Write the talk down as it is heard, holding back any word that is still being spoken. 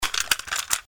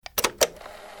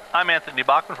I'm Anthony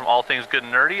Bachman from All Things Good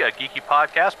and Nerdy, a geeky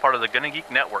podcast part of the Gonna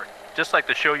Geek Network, just like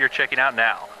the show you're checking out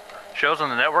now. Shows on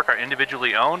the network are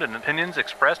individually owned and opinions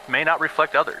expressed may not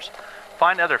reflect others.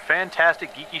 Find other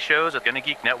fantastic geeky shows at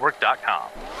GonnaGeekNetwork.com.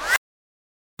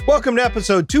 Welcome to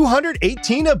episode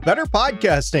 218 of Better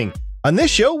Podcasting. On this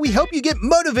show, we help you get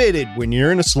motivated when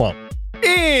you're in a slump.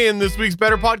 In this week's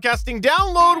Better Podcasting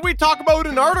Download, we talk about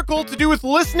an article to do with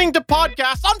listening to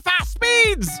podcasts on fast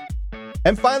speeds.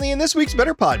 And finally, in this week's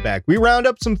Better Podback, we round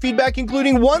up some feedback,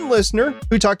 including one listener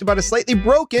who talked about a slightly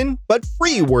broken but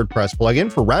free WordPress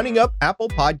plugin for rounding up Apple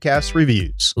Podcasts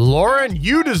reviews. Lauren,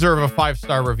 you deserve a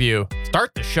 5-star review. Start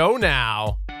the show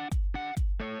now.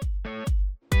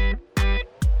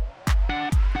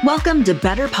 Welcome to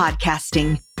Better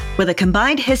Podcasting. With a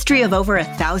combined history of over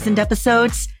 1,000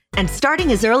 episodes and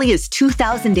starting as early as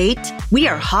 2008, we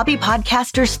are hobby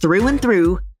podcasters through and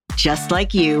through, just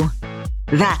like you.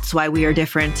 That's why we are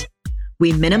different.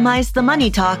 We minimize the money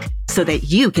talk so that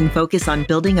you can focus on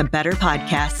building a better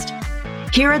podcast.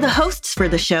 Here are the hosts for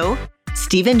the show,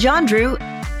 Stephen John Drew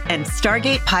and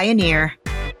Stargate Pioneer.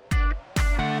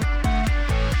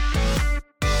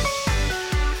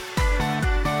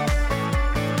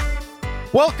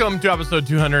 Welcome to episode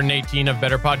 218 of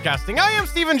Better Podcasting. I am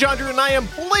Stephen John Drew, and I am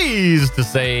pleased to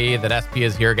say that SP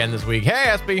is here again this week.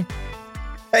 Hey, SP.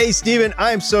 Hey, Steven,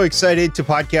 I'm so excited to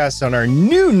podcast on our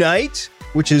new night,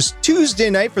 which is Tuesday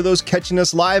night for those catching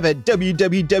us live at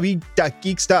www.geeks.live.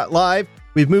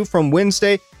 We've moved from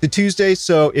Wednesday to Tuesday,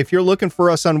 so if you're looking for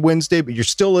us on Wednesday, but you're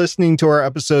still listening to our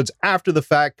episodes after the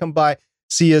fact, come by,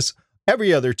 see us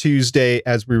every other Tuesday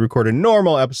as we record a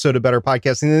normal episode of Better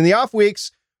Podcasting. And in the off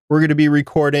weeks, we're going to be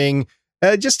recording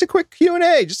just a quick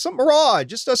Q&A, just something raw,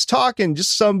 just us talking,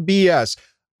 just some BS.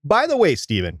 By the way,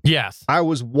 Steven. Yes. I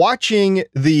was watching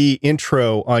the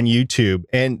intro on YouTube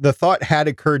and the thought had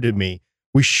occurred to me,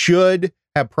 we should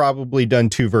have probably done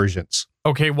two versions.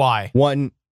 Okay, why?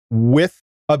 One with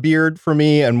a beard for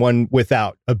me and one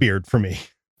without a beard for me.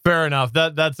 Fair enough.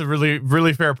 That's a really,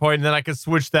 really fair point. And then I could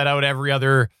switch that out every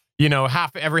other,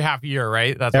 every half year,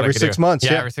 right? That's every 6 months.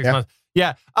 Yeah, every 6 months.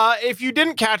 Yeah. If you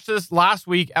didn't catch this last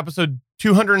week, episode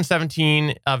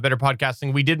 217 of Better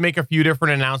Podcasting, we did make a few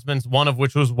different announcements, one of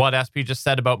which was what SP just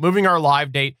said about moving our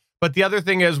live date. But the other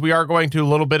thing is we are going to a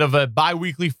little bit of a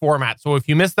bi-weekly format. So if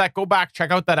you missed that, go back,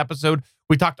 check out that episode.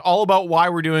 We talked all about why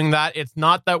we're doing that. It's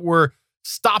not that we're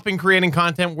stopping creating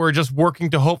content. We're just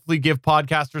working to hopefully give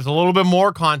podcasters a little bit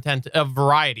more content of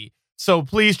variety. So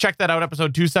please check that out,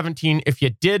 episode 217, if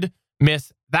you did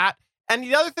miss that. And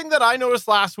the other thing that I noticed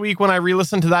last week when I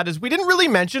re-listened to that is we didn't really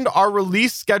mention our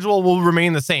release schedule will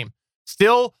remain the same.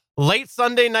 Still late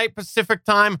Sunday night Pacific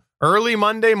time, early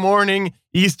Monday morning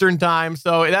Eastern time.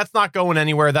 So that's not going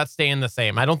anywhere. That's staying the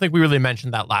same. I don't think we really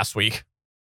mentioned that last week.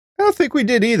 I don't think we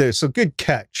did either. So good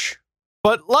catch.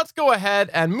 But let's go ahead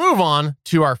and move on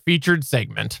to our featured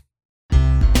segment.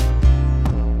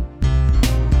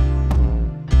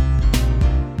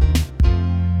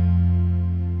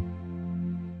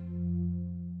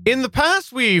 In the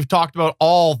past, we've talked about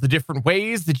all the different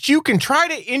ways that you can try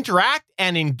to interact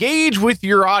and engage with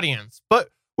your audience. But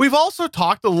we've also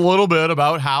talked a little bit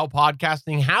about how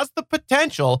podcasting has the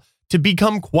potential to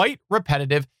become quite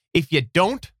repetitive if you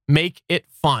don't make it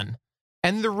fun.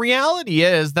 And the reality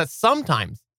is that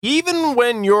sometimes, even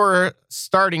when you're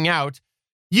starting out,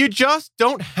 you just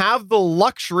don't have the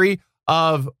luxury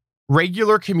of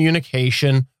regular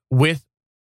communication with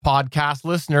podcast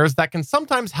listeners that can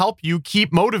sometimes help you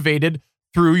keep motivated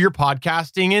through your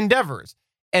podcasting endeavors.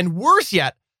 And worse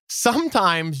yet,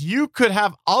 sometimes you could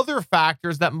have other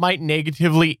factors that might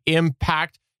negatively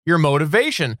impact your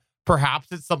motivation. Perhaps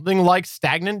it's something like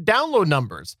stagnant download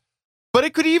numbers, but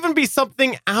it could even be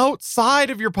something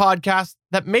outside of your podcast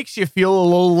that makes you feel a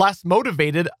little less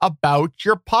motivated about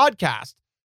your podcast.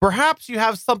 Perhaps you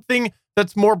have something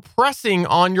that's more pressing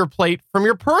on your plate from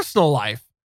your personal life.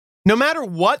 No matter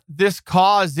what this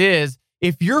cause is,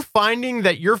 if you're finding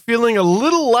that you're feeling a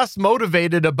little less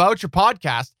motivated about your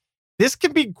podcast, this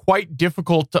can be quite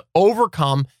difficult to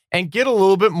overcome and get a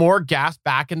little bit more gas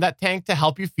back in that tank to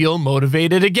help you feel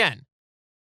motivated again.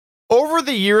 Over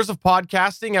the years of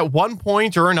podcasting, at one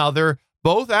point or another,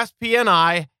 both SP and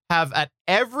I have, at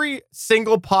every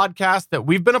single podcast that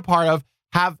we've been a part of,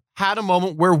 have had a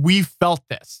moment where we felt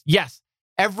this. Yes,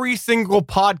 every single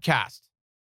podcast.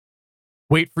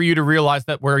 Wait for you to realize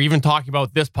that we're even talking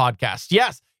about this podcast.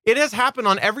 Yes, it has happened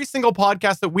on every single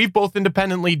podcast that we've both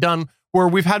independently done where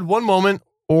we've had one moment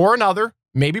or another,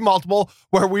 maybe multiple,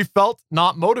 where we felt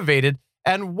not motivated.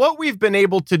 And what we've been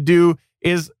able to do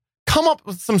is come up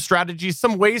with some strategies,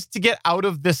 some ways to get out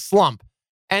of this slump.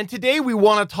 And today we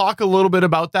want to talk a little bit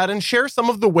about that and share some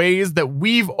of the ways that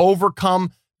we've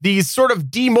overcome these sort of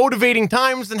demotivating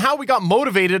times and how we got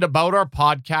motivated about our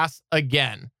podcasts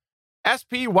again.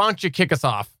 SP, why don't you kick us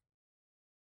off?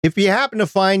 If you happen to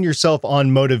find yourself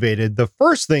unmotivated, the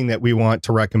first thing that we want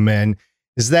to recommend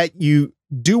is that you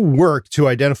do work to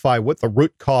identify what the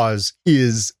root cause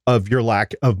is of your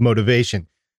lack of motivation.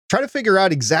 Try to figure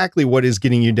out exactly what is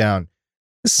getting you down.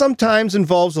 This sometimes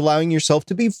involves allowing yourself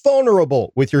to be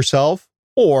vulnerable with yourself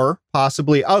or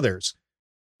possibly others.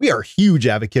 We are huge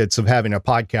advocates of having a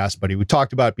podcast buddy. We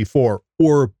talked about it before,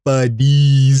 or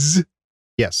buddies.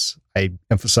 Yes, I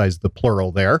emphasized the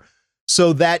plural there,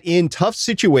 so that in tough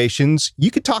situations, you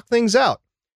could talk things out.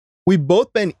 We've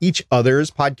both been each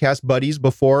other's podcast buddies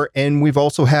before, and we've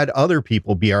also had other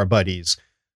people be our buddies.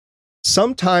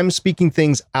 Sometimes speaking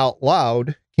things out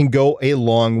loud can go a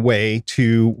long way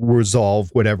to resolve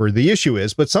whatever the issue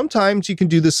is, but sometimes you can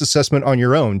do this assessment on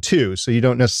your own too, so you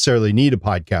don't necessarily need a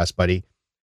podcast buddy.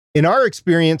 In our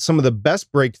experience, some of the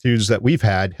best breakthroughs that we've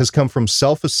had has come from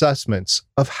self-assessments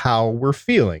of how we're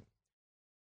feeling.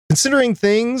 Considering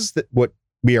things that what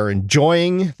we are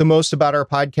enjoying the most about our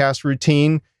podcast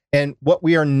routine and what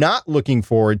we are not looking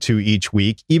forward to each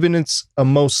week, even it's a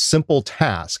most simple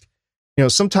task. You know,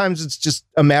 sometimes it's just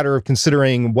a matter of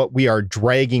considering what we are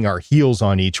dragging our heels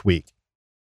on each week.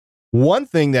 One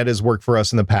thing that has worked for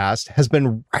us in the past has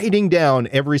been writing down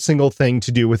every single thing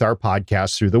to do with our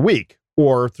podcast through the week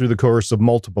or through the course of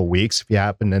multiple weeks if you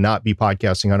happen to not be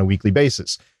podcasting on a weekly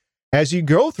basis. As you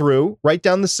go through, write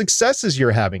down the successes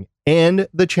you're having and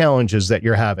the challenges that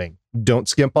you're having. Don't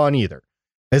skimp on either.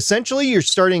 Essentially, you're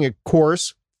starting a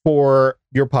course for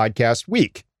your podcast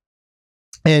week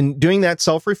and doing that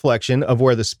self-reflection of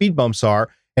where the speed bumps are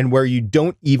and where you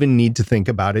don't even need to think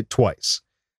about it twice.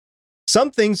 Some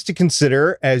things to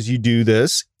consider as you do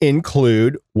this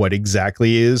include what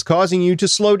exactly is causing you to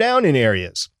slow down in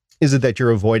areas. Is it that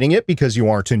you're avoiding it because you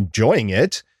aren't enjoying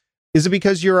it? Is it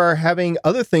because you are having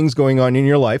other things going on in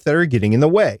your life that are getting in the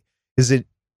way? Is it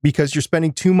because you're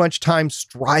spending too much time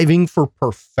striving for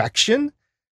perfection?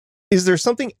 Is there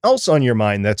something else on your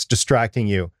mind that's distracting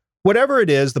you? Whatever it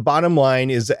is, the bottom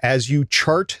line is as you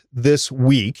chart this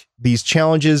week, these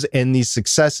challenges and these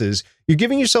successes, you're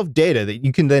giving yourself data that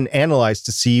you can then analyze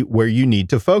to see where you need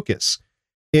to focus.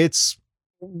 It's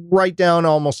right down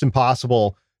almost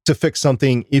impossible to fix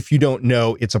something if you don't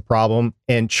know it's a problem,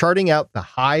 and charting out the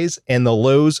highs and the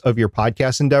lows of your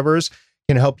podcast endeavors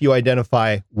can help you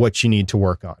identify what you need to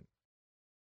work on.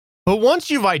 But once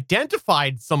you've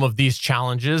identified some of these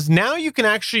challenges, now you can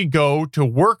actually go to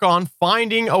work on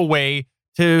finding a way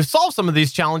to solve some of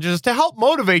these challenges to help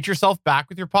motivate yourself back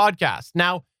with your podcast.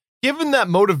 Now, given that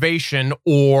motivation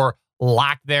or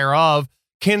lack thereof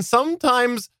can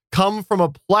sometimes come from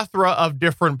a plethora of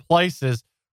different places,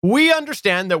 we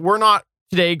understand that we're not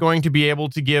today going to be able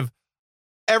to give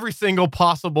every single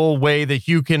possible way that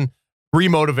you can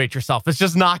remotivate yourself. It's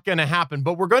just not going to happen.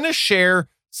 But we're going to share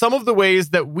some of the ways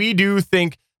that we do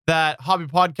think that hobby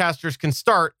podcasters can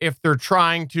start if they're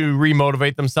trying to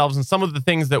remotivate themselves, and some of the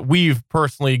things that we've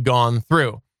personally gone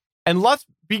through. And let's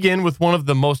begin with one of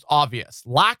the most obvious: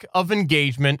 lack of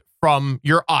engagement from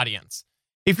your audience.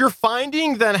 If you're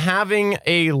finding that having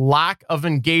a lack of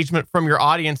engagement from your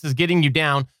audience is getting you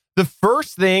down, the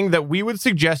first thing that we would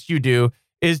suggest you do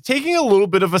is taking a little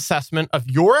bit of assessment of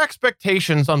your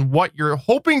expectations on what you're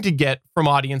hoping to get from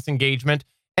audience engagement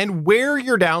and where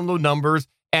your download numbers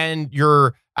and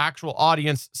your actual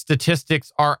audience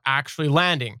statistics are actually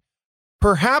landing.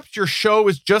 Perhaps your show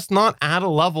is just not at a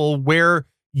level where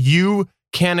you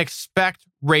can expect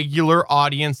regular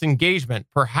audience engagement.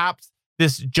 Perhaps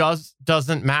this just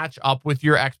doesn't match up with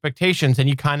your expectations, and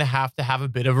you kind of have to have a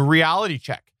bit of a reality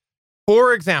check.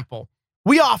 For example,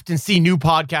 we often see new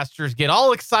podcasters get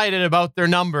all excited about their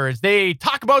numbers. They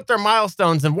talk about their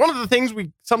milestones, and one of the things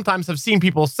we sometimes have seen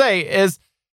people say is,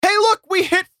 "Hey, look, we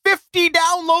hit 50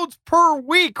 downloads per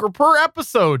week or per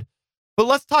episode." But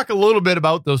let's talk a little bit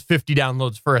about those 50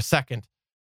 downloads for a second.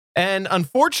 And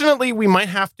unfortunately, we might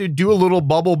have to do a little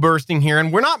bubble bursting here,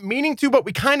 and we're not meaning to, but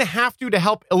we kind of have to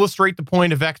help illustrate the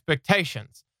point of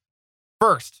expectations.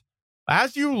 First,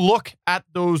 as you look at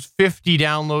those 50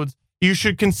 downloads, you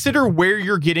should consider where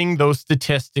you're getting those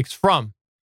statistics from.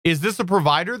 Is this a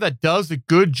provider that does a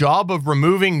good job of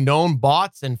removing known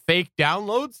bots and fake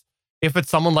downloads? If it's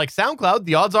someone like SoundCloud,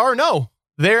 the odds are no,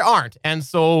 there aren't. And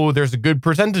so there's a good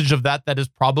percentage of that is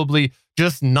probably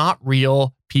just not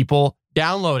real people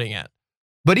downloading it.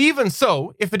 But even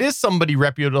so, if it is somebody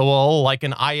reputable like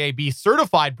an IAB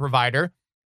certified provider,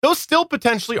 those still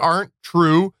potentially aren't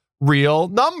true, real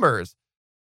numbers.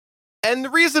 And the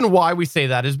reason why we say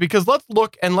that is because let's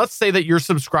look and let's say that you're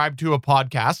subscribed to a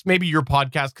podcast, maybe your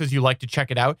podcast because you like to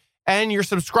check it out, and you're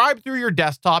subscribed through your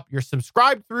desktop, you're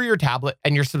subscribed through your tablet,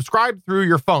 and you're subscribed through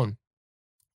your phone.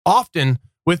 Often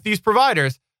with these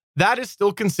providers, that is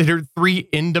still considered 3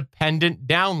 independent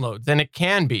downloads, and it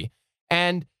can be.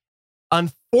 And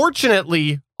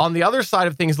unfortunately, on the other side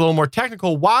of things, a little more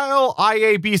technical, while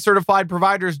IAB certified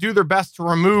providers do their best to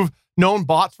remove known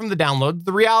bots from the download,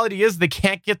 the reality is they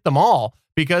can't get them all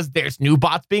because there's new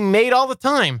bots being made all the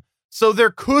time. So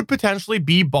there could potentially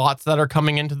be bots that are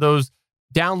coming into those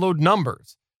download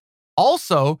numbers.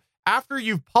 Also, after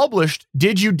you've published,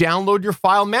 did you download your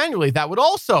file manually? That would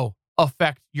also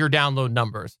affect your download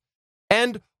numbers.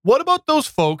 And what about those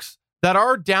folks that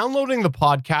are downloading the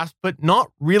podcast, but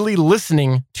not really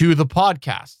listening to the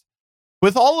podcast?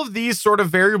 With all of these sort of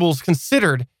variables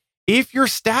considered, if your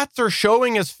stats are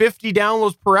showing as 50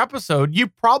 downloads per episode, you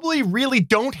probably really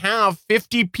don't have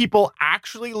 50 people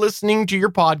actually listening to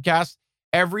your podcast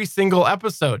every single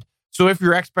episode. So if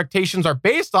your expectations are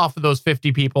based off of those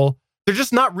 50 people, they're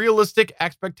just not realistic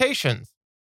expectations.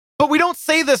 But we don't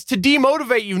say this to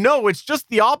demotivate you. No, it's just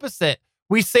the opposite.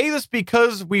 We say this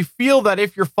because we feel that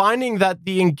if you're finding that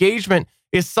the engagement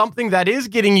is something that is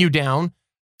getting you down,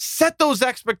 set those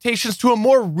expectations to a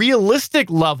more realistic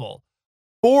level.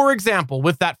 For example,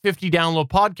 with that 50 download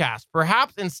podcast,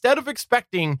 perhaps instead of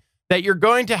expecting that you're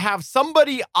going to have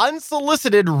somebody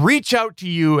unsolicited reach out to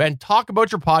you and talk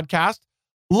about your podcast,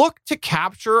 look to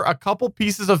capture a couple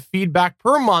pieces of feedback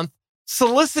per month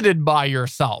solicited by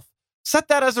yourself. Set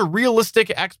that as a realistic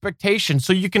expectation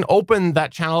so you can open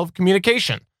that channel of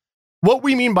communication. What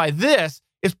we mean by this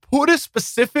is put a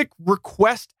specific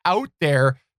request out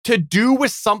there to do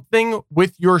with something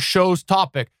with your show's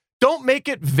topic. Don't make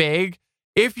it vague.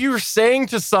 If you're saying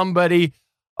to somebody,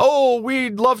 oh,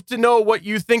 we'd love to know what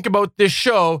you think about this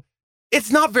show,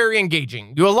 it's not very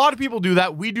engaging. A lot of people do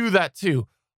that. We do that too.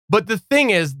 But the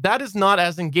thing is, that is not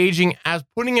as engaging as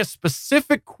putting a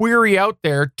specific query out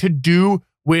there to do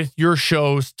with your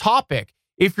show's topic.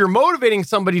 If you're motivating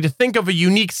somebody to think of a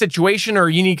unique situation or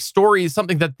a unique story,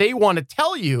 something that they want to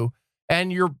tell you,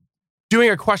 and you're doing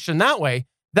a question that way,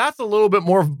 that's a little bit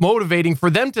more motivating for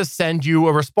them to send you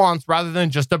a response rather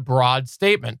than just a broad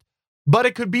statement. But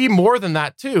it could be more than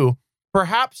that too.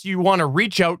 Perhaps you want to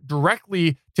reach out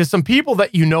directly to some people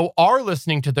that you know are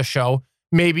listening to the show.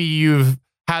 Maybe you've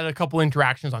had a couple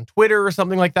interactions on Twitter or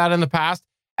something like that in the past,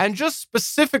 and just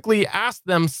specifically ask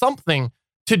them something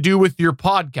to do with your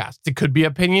podcast. It could be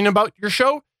opinion about your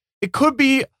show. It could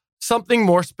be something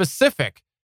more specific.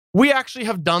 We actually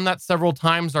have done that several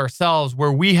times ourselves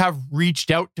where we have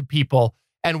reached out to people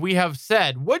and we have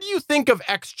said, what do you think of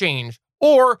X change?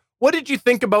 Or what did you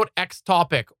think about X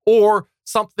topic? Or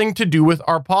something to do with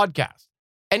our podcast.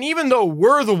 And even though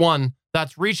we're the one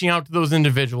that's reaching out to those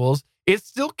individuals, it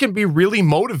still can be really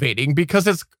motivating because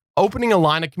it's opening a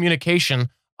line of communication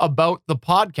about the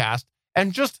podcast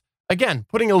and just, again,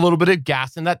 putting a little bit of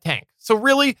gas in that tank. So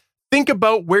really think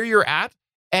about where you're at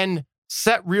and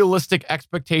set realistic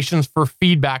expectations for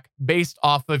feedback based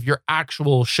off of your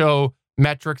actual show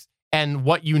metrics and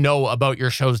what you know about your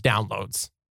show's downloads.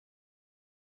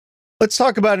 Let's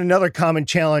talk about another common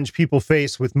challenge people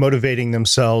face with motivating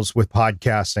themselves with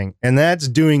podcasting, and that's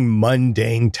doing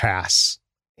mundane tasks.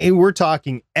 And we're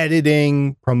talking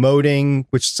editing, promoting,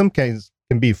 which sometimes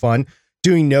can be fun,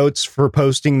 doing notes for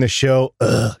posting the show,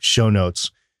 show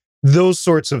notes, those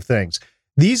sorts of things.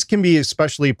 These can be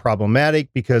especially problematic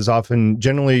because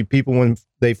generally people, when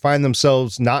they find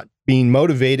themselves not being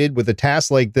motivated with a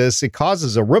task like this, it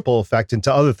causes a ripple effect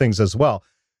into other things as well.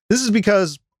 This is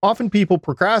because often people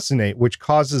procrastinate, which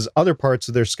causes other parts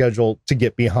of their schedule to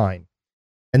get behind.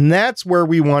 And that's where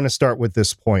we want to start with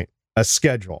this point, a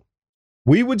schedule.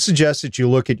 We would suggest that you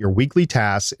look at your weekly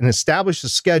tasks and establish a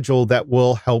schedule that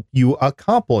will help you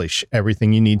accomplish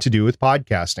everything you need to do with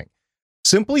podcasting.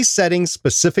 Simply setting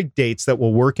specific dates that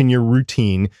will work in your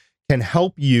routine can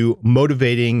help you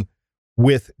motivating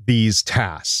with these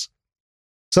tasks.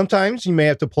 Sometimes you may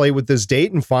have to play with this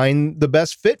date and find the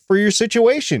best fit for your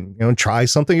situation. Try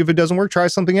something. If it doesn't work, try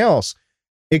something else.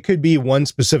 It could be one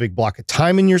specific block of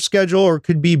time in your schedule, or it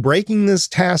could be breaking this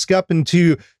task up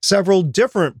into several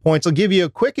different points. I'll give you a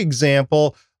quick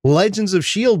example. Legends of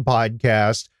S.H.I.E.L.D.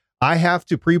 podcast. I have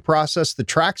to pre-process the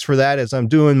tracks for that as I'm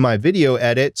doing my video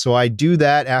edit. So I do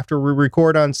that after we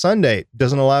record on Sunday. It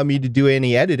doesn't allow me to do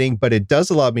any editing, but it does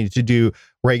allow me to do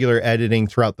regular editing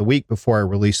throughout the week before I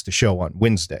release the show on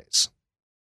Wednesdays.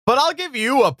 But I'll give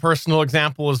you a personal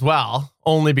example as well,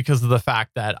 only because of the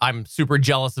fact that I'm super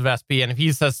jealous of SP. And if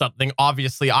he says something,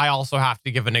 obviously I also have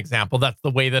to give an example. That's the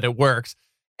way that it works.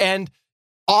 And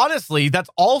honestly, that's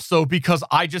also because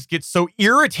I just get so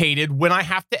irritated when I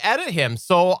have to edit him.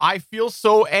 So I feel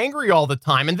so angry all the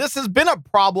time. And this has been a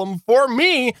problem for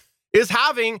me, is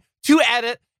having to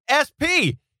edit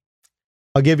SP.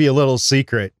 I'll give you a little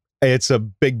secret. It's a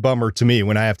big bummer to me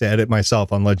when I have to edit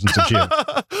myself on Legends of Shield.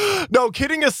 No,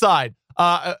 kidding aside,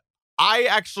 I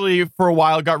actually, for a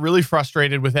while, got really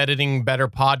frustrated with editing Better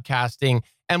Podcasting.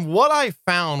 And what I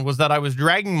found was that I was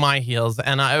dragging my heels,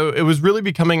 and it was really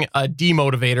becoming a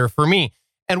demotivator for me.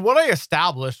 And what I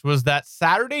established was that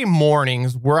Saturday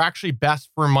mornings were actually best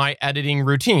for my editing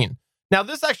routine. Now,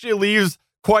 this actually leaves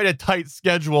quite a tight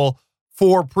schedule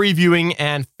for previewing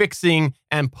and fixing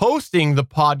and posting the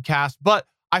podcast, but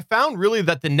I found really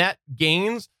that the net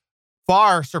gains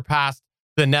far surpassed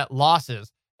the net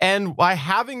losses. And by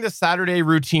having the Saturday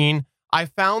routine, I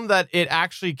found that it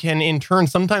actually can, in turn,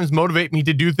 sometimes motivate me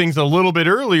to do things a little bit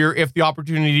earlier if the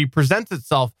opportunity presents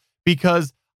itself,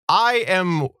 because I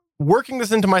am working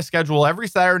this into my schedule every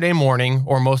Saturday morning,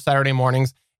 or most Saturday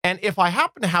mornings. And if I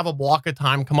happen to have a block of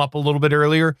time come up a little bit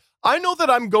earlier, I know that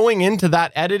I'm going into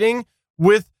that editing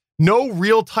with no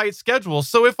real tight schedule.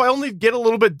 So if I only get a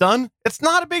little bit done, it's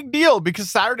not a big deal, because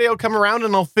Saturday will come around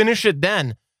and I'll finish it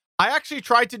then. I actually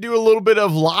tried to do a little bit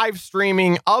of live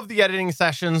streaming of the editing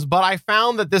sessions, but I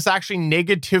found that this actually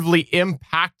negatively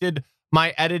impacted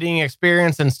my editing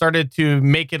experience and started to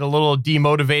make it a little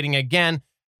demotivating again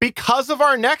because of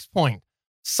our next point.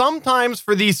 Sometimes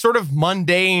for these sort of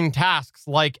mundane tasks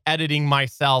like editing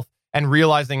myself and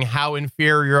realizing how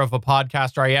inferior of a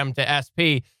podcaster I am to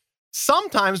SP,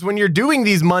 sometimes when you're doing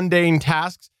these mundane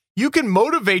tasks, you can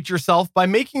motivate yourself by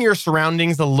making your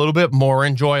surroundings a little bit more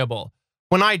enjoyable.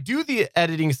 When I do the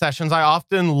editing sessions, I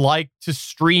often like to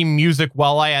stream music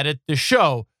while I edit the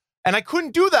show. And I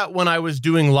couldn't do that when I was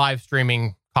doing live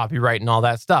streaming, copyright, and all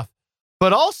that stuff.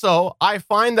 But also, I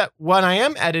find that when I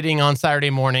am editing on Saturday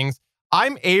mornings,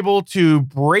 I'm able to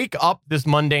break up this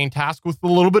mundane task with a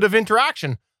little bit of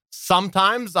interaction.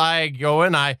 Sometimes I go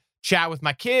and I chat with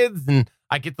my kids and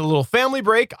I get the little family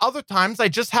break. Other times I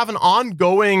just have an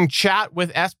ongoing chat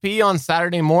with SP on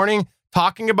Saturday morning,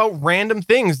 talking about random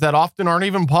things that often aren't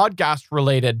even podcast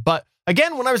related. But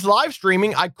again, when I was live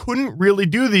streaming, I couldn't really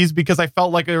do these because I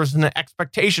felt like there was an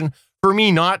expectation for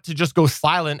me not to just go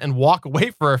silent and walk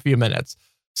away for a few minutes.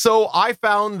 So I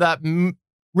found that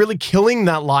really killing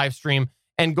that live stream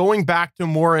and going back to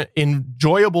more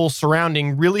enjoyable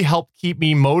surrounding really helped keep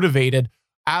me motivated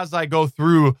as I go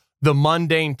through the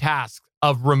mundane task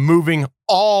of removing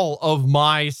all of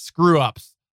my screw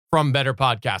ups from Better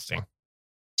Podcasting.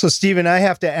 So, Stephen, I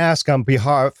have to ask on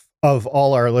behalf of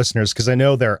all our listeners, because I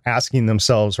know they're asking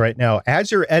themselves right now,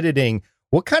 as you're editing,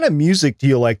 what kind of music do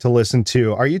you like to listen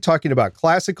to? Are you talking about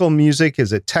classical music?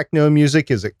 Is it techno music?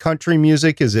 Is it country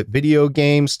music? Is it video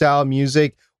game style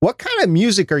music? What kind of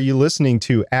music are you listening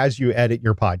to as you edit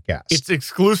your podcast? It's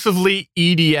exclusively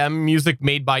EDM music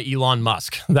made by Elon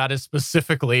Musk. That is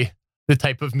specifically the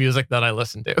type of music that I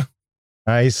listen to.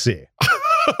 I see.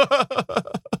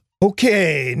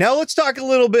 Okay, now let's talk a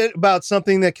little bit about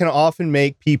something that can often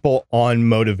make people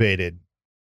unmotivated.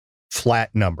 Flat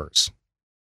numbers.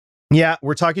 Yeah,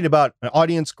 we're talking about an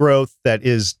audience growth that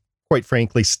is, quite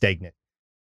frankly, stagnant.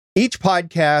 Each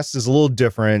podcast is a little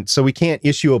different, so we can't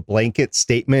issue a blanket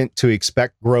statement to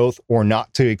expect growth or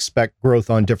not to expect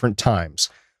growth on different times.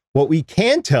 What we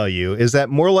can tell you is that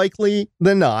more likely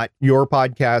than not, your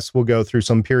podcast will go through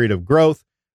some period of growth,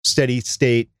 steady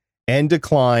state, and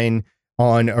decline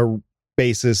on a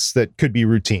basis that could be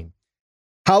routine.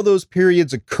 How those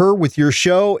periods occur with your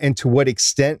show and to what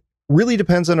extent really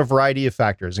depends on a variety of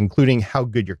factors, including how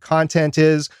good your content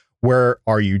is, where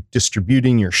are you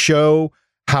distributing your show,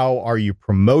 how are you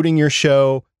promoting your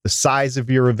show, the size of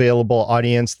your available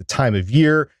audience, the time of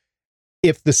year,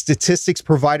 if the statistics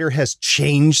provider has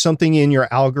changed something in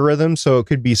your algorithm. So it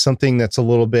could be something that's a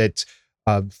little bit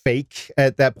fake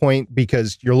at that point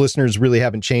because your listeners really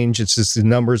haven't changed. It's just the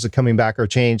numbers that coming back are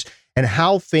changed, and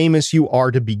how famous you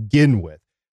are to begin with.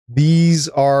 These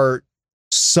are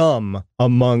some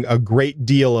among a great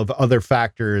deal of other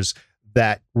factors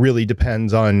that really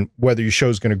depends on whether your show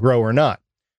is going to grow or not.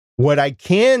 What I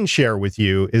can share with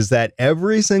you is that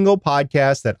every single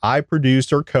podcast that I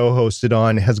produced or co-hosted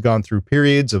on has gone through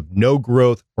periods of no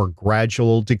growth or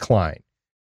gradual decline.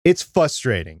 It's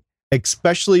frustrating,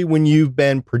 especially when you've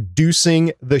been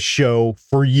producing the show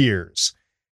for years.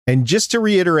 And just to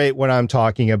reiterate what I'm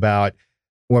talking about,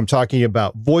 I'm talking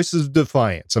about Voices of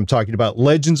Defiance. I'm talking about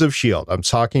Legends of S.H.I.E.L.D. I'm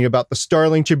talking about the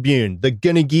Starling Tribune, the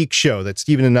Gonna Geek Show that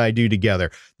Stephen and I do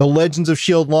together, the Legends of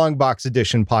S.H.I.E.L.D. Long Box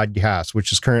Edition podcast,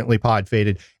 which is currently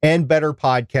pod-fated, and Better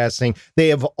Podcasting. They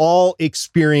have all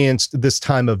experienced this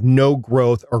time of no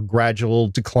growth or gradual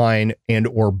decline, and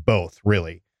or both,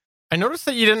 really. I noticed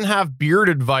that you didn't have beard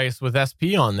advice with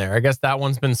SP on there. I guess that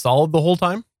one's been solid the whole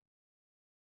time.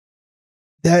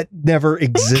 That never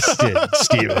existed,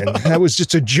 Stephen. That was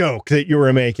just a joke that you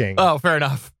were making. Oh, fair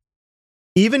enough.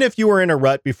 Even if you were in a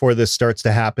rut before this starts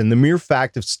to happen, the mere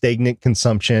fact of stagnant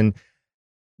consumption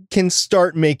can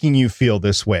start making you feel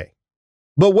this way.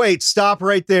 But wait, stop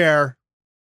right there.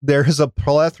 There is a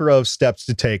plethora of steps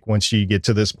to take once you get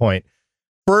to this point.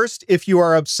 First, if you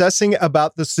are obsessing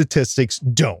about the statistics,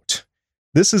 don't.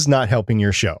 This is not helping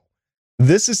your show.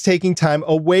 This is taking time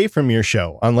away from your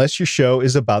show, unless your show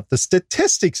is about the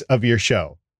statistics of your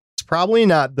show. It's probably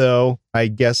not, though. I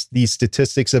guess the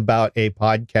statistics about a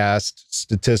podcast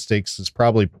statistics is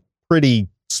probably pretty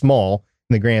small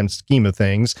in the grand scheme of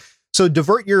things. So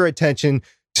divert your attention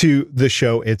to the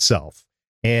show itself.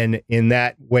 And in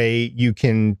that way, you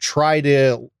can try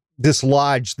to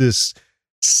dislodge this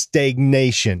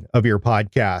stagnation of your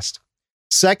podcast.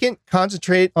 Second,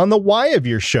 concentrate on the why of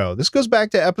your show. This goes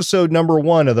back to episode number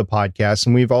 1 of the podcast,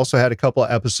 and we've also had a couple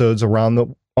of episodes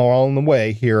along the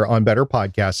way here on Better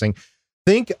Podcasting.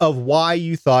 Think of why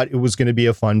you thought it was going to be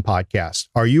a fun podcast.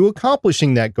 Are you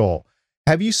accomplishing that goal?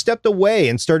 Have you stepped away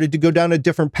and started to go down a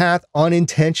different path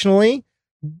unintentionally?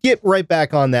 Get right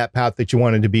back on that path that you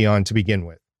wanted to be on to begin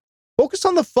with. Focus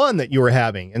on the fun that you were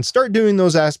having and start doing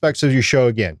those aspects of your show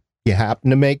again. You happen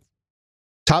to make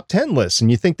top 10 lists and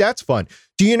you think that's fun.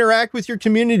 Do you interact with your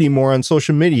community more on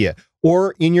social media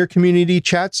or in your community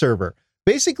chat server?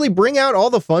 Basically, bring out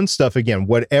all the fun stuff again,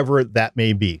 whatever that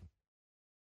may be.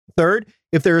 Third,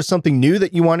 if there is something new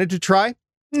that you wanted to try,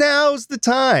 now's the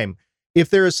time.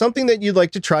 If there is something that you'd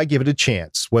like to try, give it a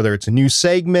chance. Whether it's a new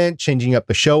segment, changing up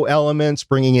the show elements,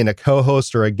 bringing in a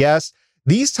co-host or a guest,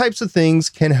 these types of things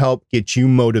can help get you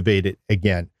motivated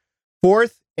again.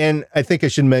 Fourth, and I think I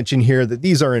should mention here that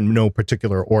these are in no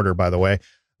particular order, by the way,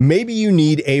 maybe you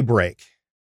need a break.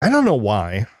 I don't know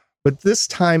why, but this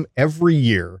time every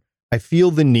year, I feel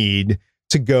the need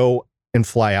to go and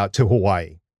fly out to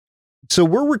Hawaii. So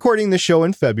we're recording the show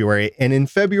in February, and in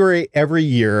February every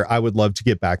year, I would love to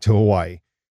get back to Hawaii.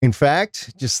 In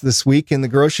fact, just this week in the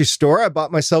grocery store, I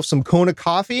bought myself some Kona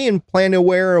coffee and plan to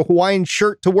wear a Hawaiian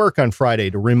shirt to work on Friday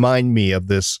to remind me of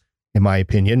this, in my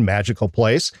opinion, magical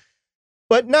place.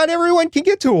 But not everyone can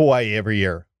get to Hawaii every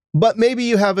year. But maybe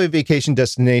you have a vacation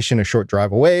destination a short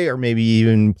drive away, or maybe you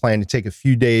even plan to take a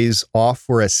few days off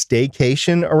for a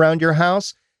staycation around your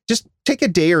house. Just take a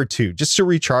day or two just to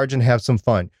recharge and have some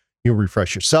fun. You'll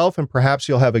refresh yourself, and perhaps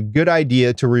you'll have a good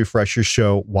idea to refresh your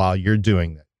show while you're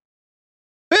doing it.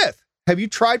 Fifth, have you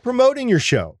tried promoting your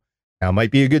show? Now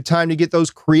might be a good time to get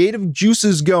those creative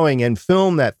juices going and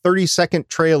film that 30-second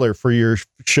trailer for your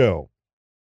show.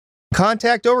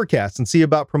 Contact Overcast and see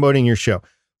about promoting your show.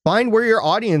 Find where your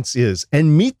audience is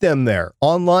and meet them there,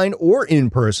 online or in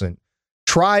person.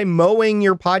 Try mowing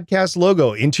your podcast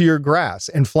logo into your grass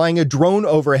and flying a drone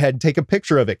overhead, take a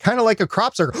picture of it, kind of like a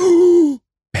crop circle.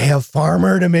 Pay a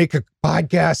farmer to make a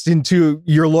podcast into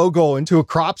your logo, into a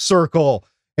crop circle,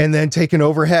 and then take an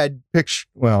overhead picture.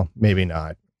 Well, maybe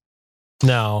not.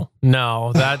 No,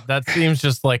 that seems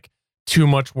just like too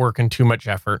much work and too much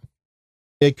effort.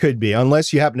 It could be,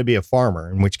 unless you happen to be a farmer,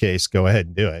 in which case, go ahead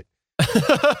and do it.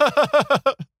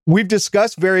 We've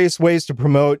discussed various ways to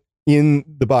promote in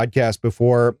the podcast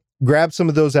before. Grab some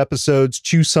of those episodes,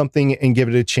 choose something, and give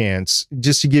it a chance.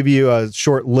 Just to give you a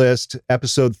short list,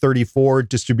 episode 34,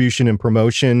 Distribution and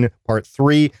Promotion, Part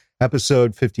 3,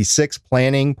 episode 56,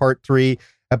 Planning, Part 3,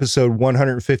 episode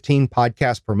 115,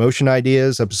 Podcast Promotion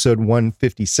Ideas, episode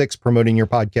 156, Promoting Your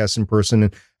Podcast in Person,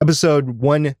 and episode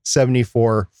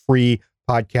 174, Free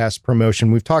Podcast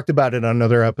Promotion. We've talked about it on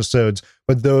other episodes,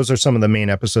 but those are some of the main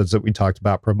episodes that we talked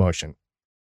about promotion.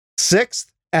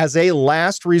 Sixth, as a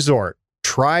last resort,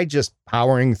 try just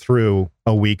powering through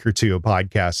a week or two of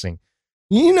podcasting.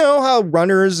 You know how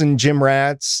runners and gym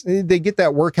rats, they get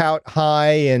that workout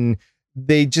high and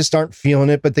they just aren't feeling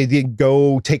it, but they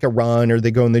go take a run or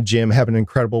they go in the gym, have an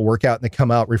incredible workout, and they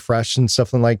come out refreshed and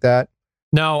something like that.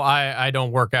 No, I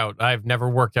don't work out. I've never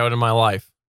worked out in my life.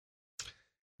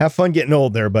 Have fun getting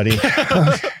old there, buddy.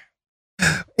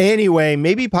 Anyway,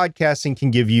 maybe podcasting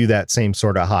can give you that same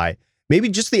sort of high. Maybe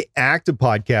just the act of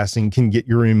podcasting can get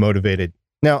you remotivated.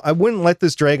 Now, I wouldn't let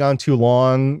this drag on too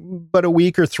long, but a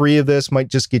week or 3 of this might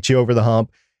just get you over the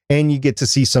hump and you get to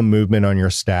see some movement on your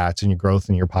stats and your growth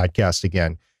in your podcast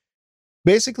again.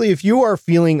 Basically, if you are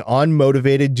feeling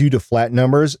unmotivated due to flat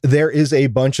numbers, there is a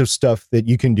bunch of stuff that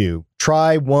you can do.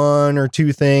 Try one or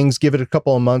two things, give it a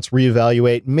couple of months,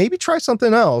 reevaluate, maybe try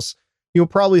something else. You'll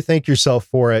probably thank yourself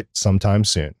for it sometime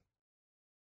soon.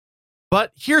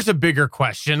 But here's a bigger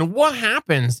question. What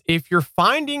happens if you're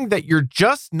finding that you're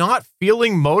just not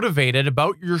feeling motivated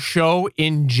about your show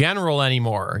in general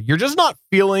anymore? You're just not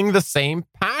feeling the same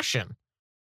passion.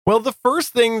 Well, the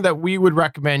first thing that we would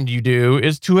recommend you do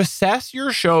is to assess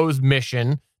your show's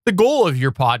mission, the goal of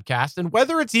your podcast, and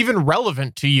whether it's even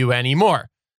relevant to you anymore.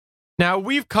 Now,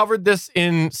 we've covered this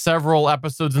in several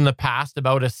episodes in the past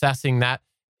about assessing that,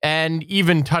 and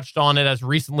even touched on it as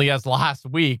recently as last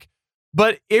week.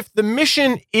 But if the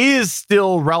mission is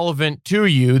still relevant to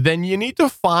you, then you need to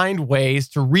find ways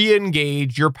to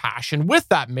re-engage your passion with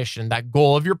that mission, that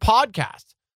goal of your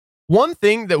podcast. One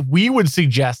thing that we would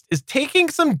suggest is taking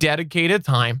some dedicated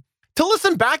time to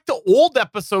listen back to old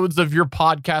episodes of your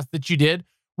podcast that you did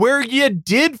where you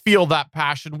did feel that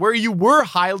passion, where you were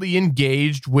highly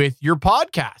engaged with your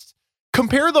podcast.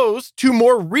 Compare those to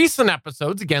more recent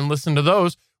episodes, again, listen to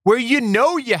those, where you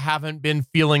know you haven't been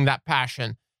feeling that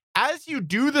passion. As you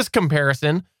do this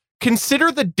comparison,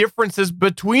 consider the differences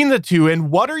between the two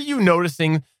and what are you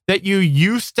noticing that you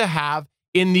used to have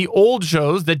in the old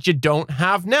shows that you don't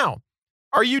have now?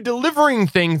 Are you delivering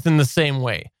things in the same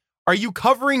way? Are you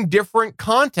covering different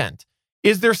content?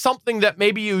 Is there something that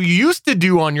maybe you used to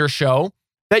do on your show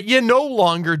that you no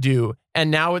longer do, and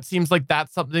now it seems like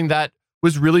that's something that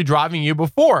was really driving you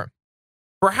before?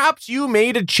 Perhaps you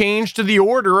made a change to the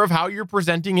order of how you're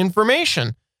presenting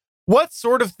information. What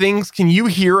sort of things can you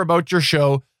hear about your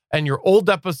show and your old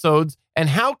episodes, and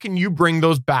how can you bring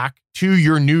those back to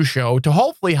your new show to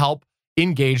hopefully help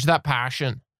engage that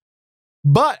passion?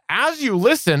 But as you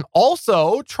listen,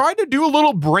 also try to do a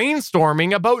little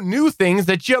brainstorming about new things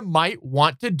that you might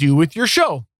want to do with your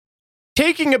show.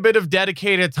 Taking a bit of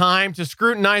dedicated time to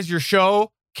scrutinize your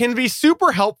show can be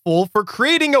super helpful for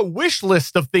creating a wish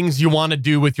list of things you want to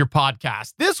do with your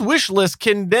podcast. This wish list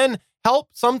can then help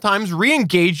sometimes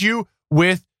re-engage you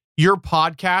with your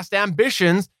podcast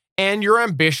ambitions, and your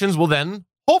ambitions will then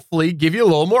hopefully give you a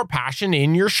little more passion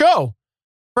in your show.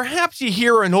 Perhaps you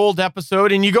hear an old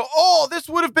episode and you go, oh, this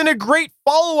would have been a great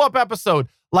follow-up episode.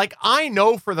 Like I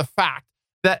know for the fact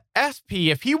that SP,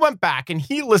 if he went back and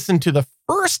he listened to the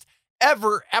first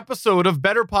ever episode of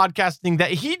Better Podcasting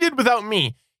that he did without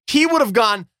me, he would have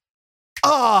gone,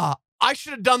 I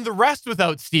should have done the rest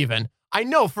without Steven. I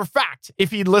know for fact,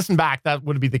 if he'd listened back, that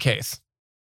would be the case.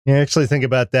 You actually think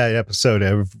about that episode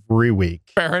every week.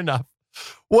 Fair enough.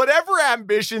 Whatever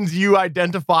ambitions you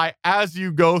identify as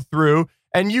you go through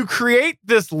and you create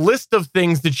this list of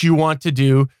things that you want to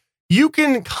do, you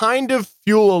can kind of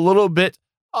fuel a little bit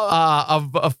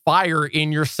of a fire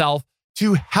in yourself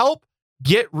to help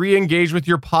get re-engaged with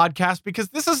your podcast, because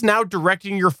this is now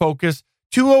directing your focus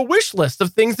to a wish list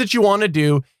of things that you want to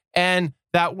do. And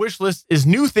that wish list is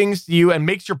new things to you and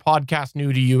makes your podcast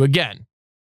new to you again.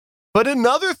 But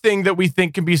another thing that we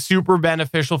think can be super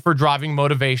beneficial for driving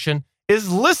motivation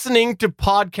is listening to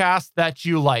podcasts that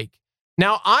you like.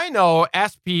 Now, I know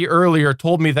SP earlier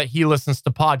told me that he listens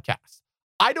to podcasts.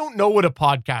 I don't know what a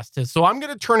podcast is, so I'm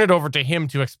going to turn it over to him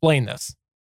to explain this.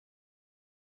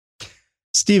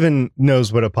 Steven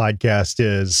knows what a podcast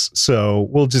is, so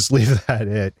we'll just leave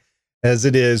that as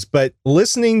it is. But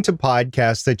listening to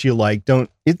podcasts that you like,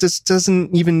 it just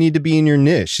doesn't even need to be in your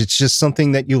niche. It's just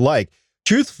something that you like.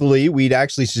 Truthfully, we'd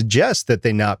actually suggest that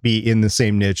they not be in the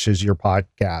same niche as your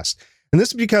podcast. And this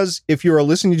is because if you are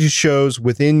listening to shows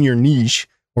within your niche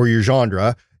or your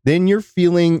genre, then you're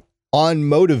feeling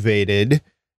unmotivated.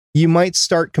 You might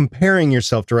start comparing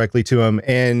yourself directly to them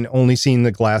and only seeing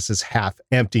the glass as half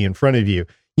empty in front of you.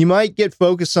 You might get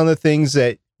focused on the things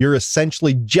that you're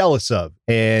essentially jealous of,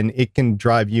 and it can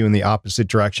drive you in the opposite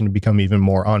direction to become even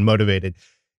more unmotivated.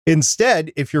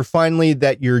 Instead, if you're finding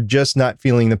that you're just not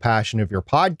feeling the passion of your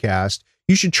podcast,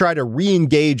 you should try to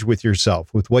re-engage with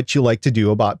yourself, with what you like to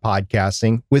do about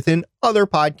podcasting within other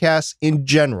podcasts in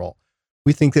general.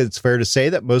 We think that it's fair to say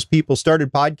that most people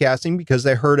started podcasting because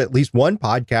they heard at least one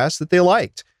podcast that they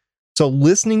liked. So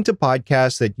listening to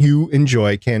podcasts that you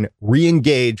enjoy can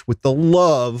re-engage with the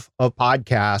love of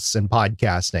podcasts and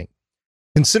podcasting.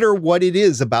 Consider what it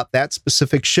is about that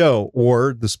specific show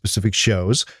or the specific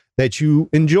shows that you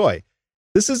enjoy.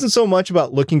 This isn't so much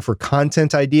about looking for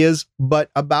content ideas, but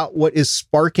about what is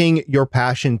sparking your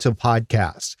passion to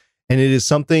podcast. And it is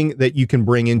something that you can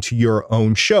bring into your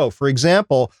own show. For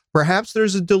example, perhaps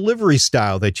there's a delivery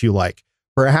style that you like.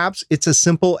 Perhaps it's as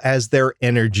simple as their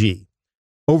energy.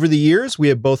 Over the years, we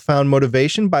have both found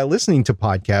motivation by listening to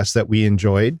podcasts that we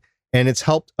enjoyed, and it's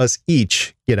helped us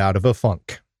each get out of a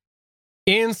funk.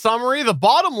 In summary, the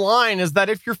bottom line is that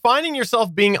if you're finding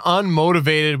yourself being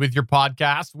unmotivated with your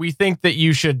podcast, we think that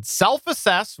you should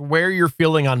self-assess where you're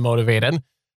feeling unmotivated,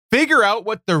 figure out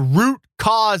what the root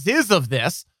cause is of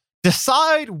this,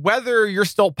 decide whether you're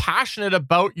still passionate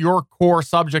about your core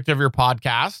subject of your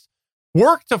podcast,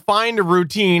 work to find a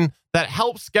routine that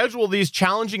helps schedule these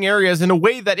challenging areas in a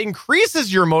way that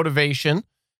increases your motivation,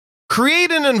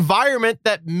 create an environment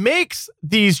that makes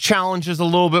these challenges a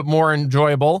little bit more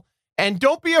enjoyable, and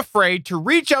don't be afraid to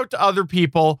reach out to other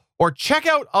people or check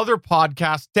out other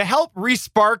podcasts to help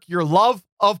respark your love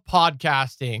of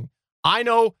podcasting. I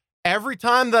know every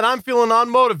time that I'm feeling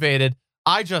unmotivated,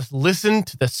 I just listen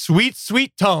to the sweet,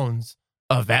 sweet tones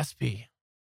of SP.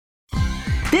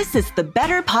 This is the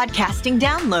Better Podcasting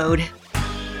Download.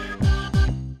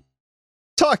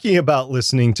 Talking about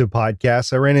listening to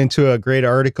podcasts, I ran into a great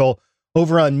article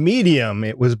over on Medium.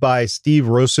 It was by Steve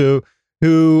Rosso,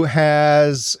 who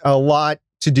has a lot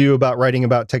to do about writing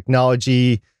about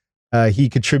technology. He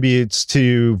contributes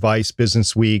to Vice,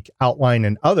 Business Week, Outline,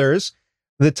 and others.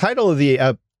 The title of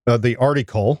the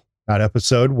article, not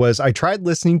episode, was "I tried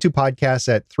listening to podcasts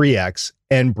at 3x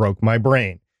and broke my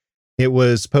brain." It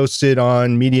was posted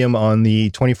on Medium on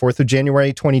the 24th of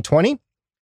January, 2020.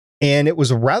 And it was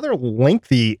a rather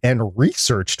lengthy and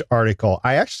researched article.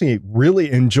 I actually really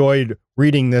enjoyed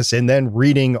reading this and then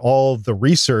reading all of the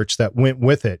research that went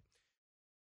with it.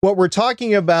 What we're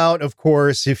talking about, of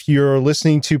course, if you're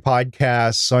listening to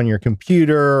podcasts on your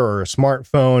computer or a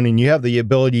smartphone and you have the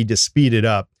ability to speed it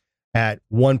up at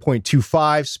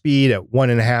 1.25 speed, at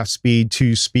 1.5 speed,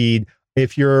 2 speed.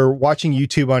 If you're watching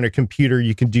YouTube on a computer,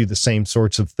 you can do the same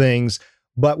sorts of things.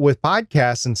 But with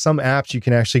podcasts and some apps, you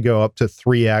can actually go up to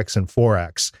 3x and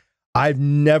 4x. I've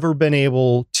never been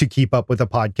able to keep up with a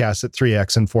podcast at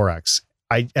 3x and 4x.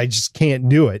 I just can't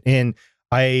do it. And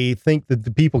I think that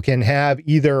the people can have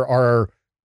either are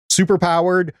super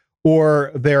powered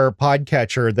or their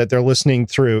podcatcher that they're listening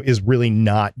through is really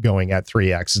not going at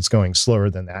 3x. It's going slower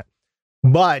than that.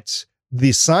 But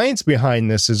the science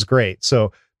behind this is great.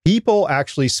 So people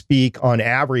actually speak on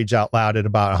average out loud at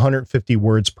about 150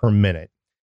 words per minute.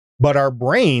 But our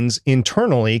brains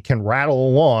internally can rattle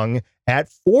along at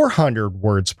 400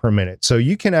 words per minute. So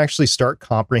you can actually start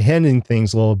comprehending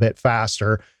things a little bit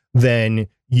faster than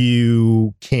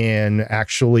you can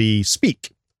actually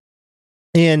speak.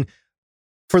 And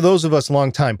for those of us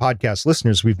longtime podcast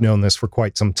listeners, we've known this for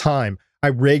quite some time. I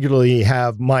regularly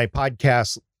have my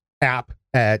podcast app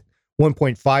at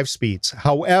 1.5 speeds.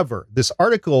 However, this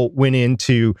article went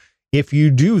into, if you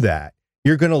do that,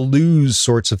 you're going to lose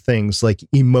sorts of things like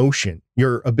emotion,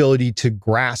 your ability to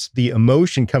grasp the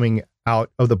emotion coming out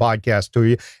of the podcast to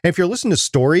you. And if you're listening to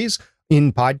stories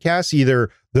in podcasts, either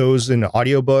those in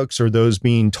audiobooks or those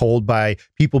being told by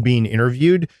people being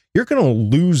interviewed, you're going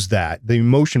to lose that, the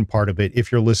emotion part of it,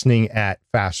 if you're listening at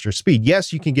faster speed.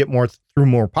 Yes, you can get more through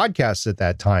more podcasts at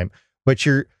that time, but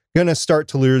you're going to start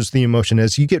to lose the emotion.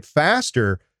 As you get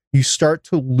faster, you start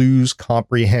to lose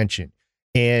comprehension.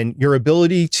 And your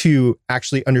ability to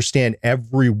actually understand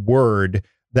every word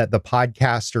that the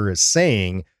podcaster is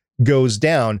saying goes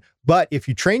down. But if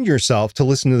you train yourself to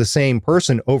listen to the same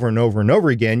person over and over and over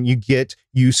again, you get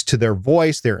used to their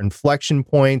voice, their inflection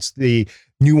points, the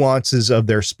nuances of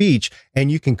their speech, and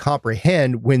you can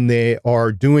comprehend when they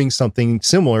are doing something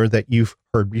similar that you've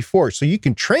heard before. So you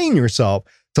can train yourself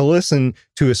to listen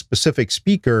to a specific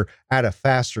speaker at a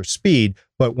faster speed.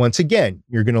 But once again,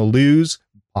 you're going to lose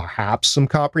perhaps some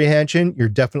comprehension. You're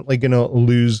definitely going to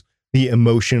lose the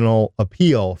emotional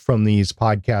appeal from these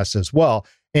podcasts as well.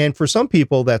 And for some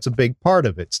people, that's a big part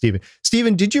of it, Stephen.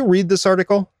 Stephen, did you read this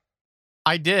article?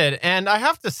 I did. And I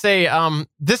have to say,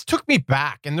 this took me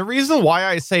back. And the reason why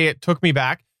I say it took me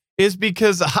back is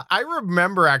because I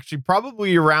remember actually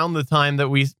probably around the time that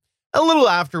a little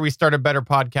after we started Better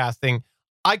Podcasting,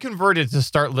 I converted to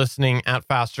start listening at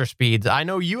faster speeds. I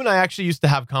know you and I actually used to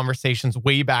have conversations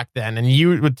way back then, and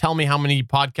you would tell me how many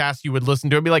podcasts you would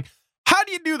listen to. I'd be like, how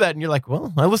do you do that? And you're like,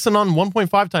 well, I listen on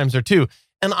 1.5 times or 2.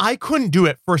 And I couldn't do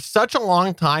it for such a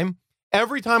long time.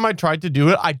 Every time I tried to do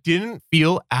it, I didn't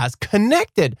feel as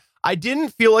connected. I didn't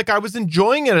feel like I was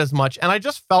enjoying it as much. And I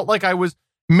just felt like I was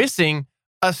missing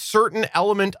a certain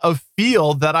element of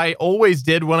feel that I always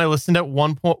did when I listened at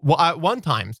one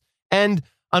times. And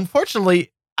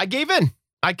unfortunately, I gave in.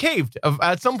 I caved.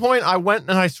 At some point, I went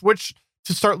and I switched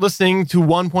to start listening to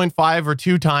 1.5 or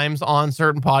 2 times on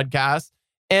certain podcasts.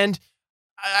 And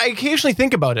I occasionally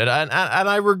think about it and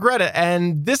I regret it.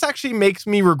 And this actually makes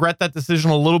me regret that decision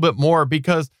a little bit more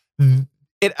because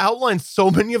it outlines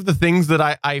so many of the things that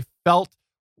I felt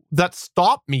that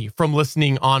stop me from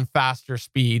listening on faster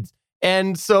speeds.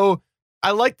 And so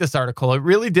I like this article. It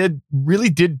really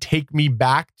did take me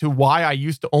back to why I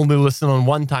used to only listen on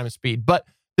one time speed. But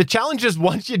the challenge is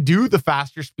once you do the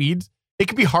faster speeds, it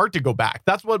can be hard to go back.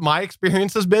 That's what my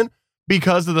experience has been,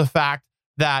 because of the fact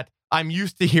that I'm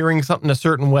used to hearing something a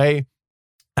certain way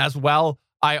as well.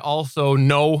 I also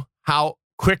know how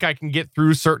quick I can get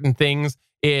through certain things,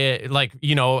 like,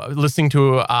 listening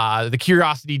to the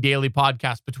Curiosity Daily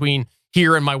podcast between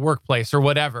here and my workplace or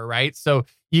whatever, right? So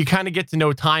you kind of get to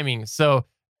know timing. So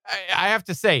I have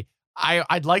to say,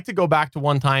 I'd like to go back to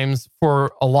one times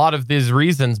for a lot of these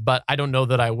reasons, but I don't know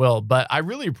that I will. But I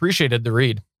really appreciated the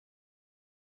read.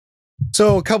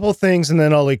 So a couple of things, and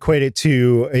then I'll equate it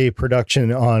to a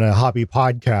production on a hobby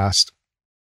podcast.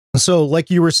 So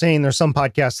like you were saying, there's some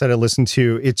podcasts that I listen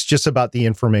to. It's just about the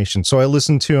information. So I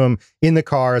listen to them in the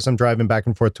car as I'm driving back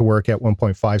and forth to work at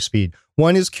 1.5 speed.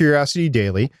 One is Curiosity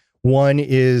Daily. One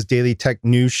is Daily Tech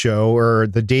News Show, or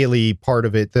the daily part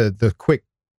of it, the quick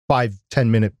 5-10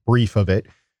 minute brief of it.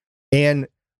 And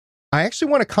I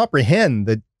actually want to comprehend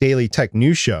the Daily Tech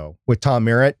News Show with Tom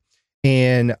Merritt.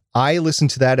 And I listen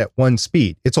to that at one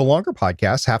speed. It's a longer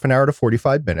podcast, half an hour to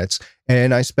 45 minutes.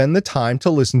 And I spend the time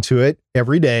to listen to it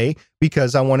every day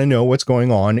because I want to know what's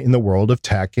going on in the world of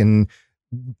tech and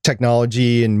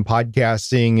technology and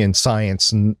podcasting and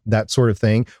science and that sort of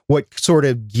thing. What sort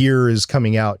of gear is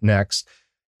coming out next?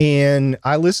 And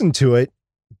I listen to it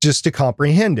just to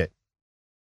comprehend it.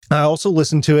 I also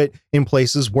listen to it in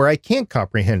places where I can't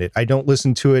comprehend it. I don't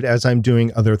listen to it as I'm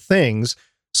doing other things,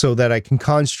 so that I can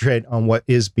concentrate on what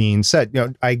is being said.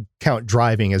 I count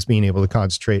driving as being able to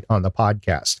concentrate on the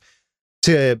podcast.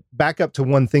 To back up to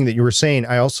one thing that you were saying,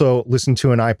 I also listen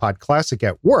to an iPod Classic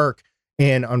at work,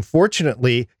 and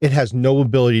unfortunately, it has no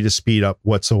ability to speed up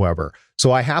whatsoever.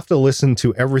 So I have to listen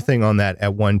to everything on that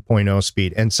at 1.0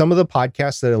 speed. And some of the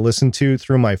podcasts that I listen to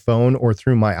through my phone or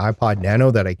through my iPod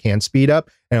Nano that I can speed up,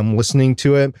 and I'm listening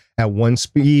to it at one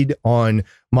speed on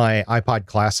my iPod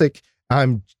Classic,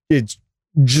 it's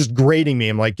just grating me.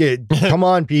 I'm like, come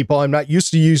on, people. I'm not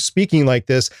used to you speaking like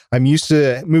this. I'm used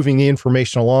to moving the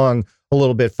information along a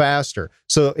little bit faster.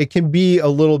 So it can be a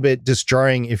little bit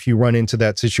disjarring if you run into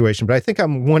that situation. But I think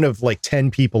I'm one of like 10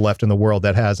 people left in the world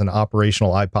that has an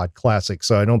operational iPod Classic.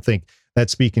 So I don't think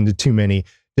that's speaking to too many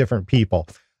different people.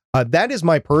 That is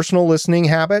my personal listening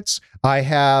habits. I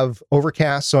have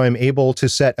Overcast, so I'm able to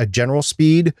set a general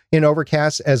speed in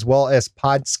Overcast as well as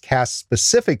podcast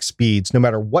specific speeds, no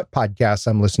matter what podcast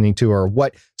I'm listening to or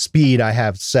what speed I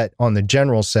have set on the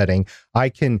general setting. I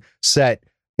can set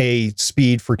a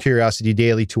speed for Curiosity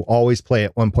Daily to always play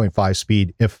at 1.5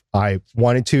 speed. If I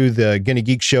wanted to, the Gonna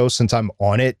Geek Show, since I'm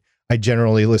on it, I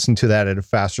generally listen to that at a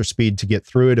faster speed to get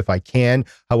through it if I can.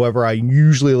 However, I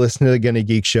usually listen to the Gonna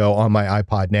Geek Show on my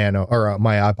iPod Nano or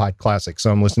my iPod Classic.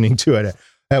 So I'm listening to it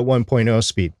at 1.0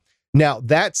 speed. Now,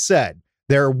 that said,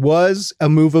 there was a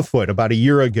move afoot about a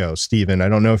year ago, Stephen. I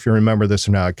don't know if you remember this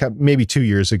or not, maybe 2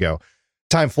 years ago.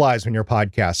 Time flies when you're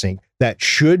podcasting. That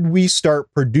should we start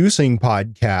producing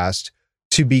podcasts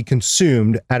to be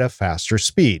consumed at a faster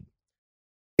speed?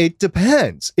 It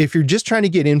depends. If you're just trying to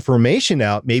get information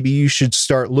out, maybe you should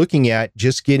start looking at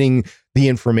just getting the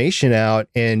information out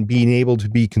and being able to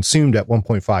be consumed at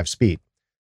 1.5 speed.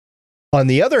 On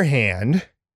the other hand,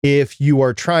 if you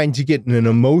are trying to get an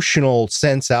emotional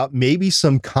sense out, maybe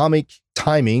some comedic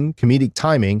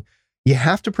timing, you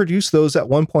have to produce those at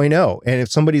 1.0. And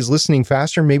if somebody's listening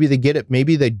faster, maybe they get it,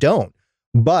 maybe they don't.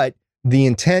 But the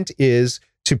intent is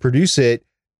to produce it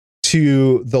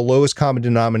to the lowest common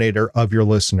denominator of your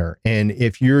listener. And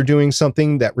if you're doing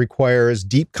something that requires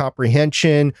deep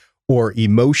comprehension or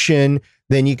emotion,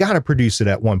 then you got to produce it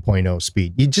at 1.0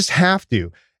 speed. You just have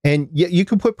to. And you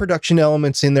can put production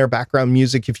elements in there, background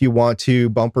music if you want to,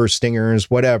 bumpers, stingers,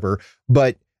 whatever.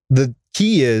 But the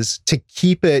key is to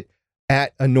keep it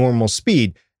at a normal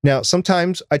speed. Now,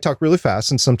 sometimes I talk really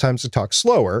fast and sometimes I talk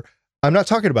slower. I'm not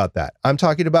talking about that. I'm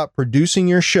talking about producing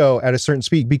your show at a certain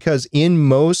speed, because in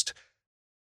most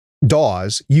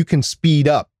DAWs, you can speed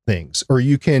up things or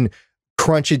you can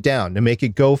crunch it down to make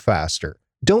it go faster.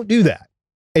 Don't do that.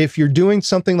 If you're doing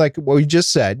something like what we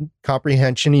just said,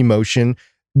 comprehension, emotion,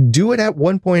 do it at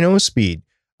 1.0 speed.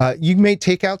 You may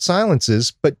take out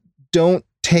silences, but don't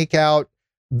take out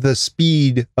the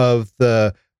speed of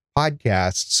the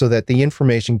podcast so that the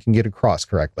information can get across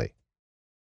correctly.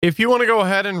 If you want to go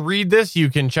ahead and read this, you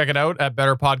can check it out at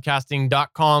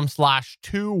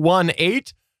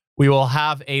betterpodcasting.com/218. We will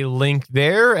have a link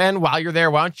there. And while you're there,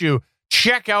 why don't you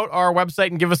check out our website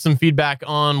and give us some feedback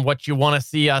on what you want to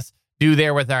see us do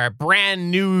there with our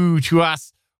brand new to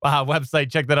us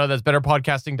website. Check that out. That's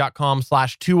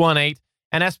betterpodcasting.com/218.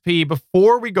 And SP,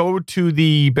 before we go to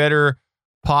the Better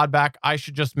Podback, I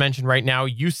should just mention right now,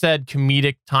 you said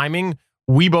comedic timing.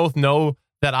 We both know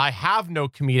that I have no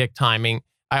comedic timing.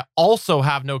 I also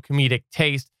have no comedic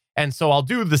taste. And so I'll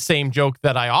do the same joke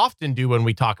that I often do when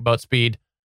we talk about speed.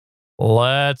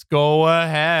 Let's go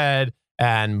ahead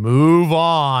and move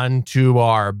on to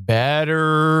our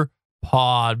Better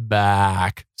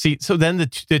Podback. See, so then the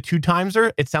two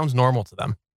timeser, it sounds normal to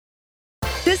them.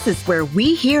 This is where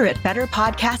we here at Better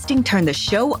Podcasting turn the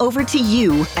show over to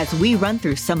you as we run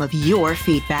through some of your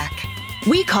feedback.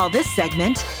 We call this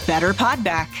segment Better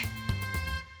Podback.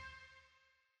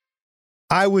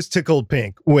 I was tickled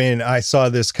pink when I saw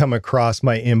this come across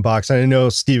my inbox. And I know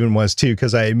Stephen was too,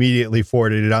 because I immediately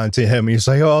forwarded it on to him. He's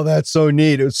like, oh, that's so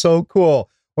neat. It was so cool.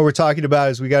 What we're talking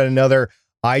about is we got another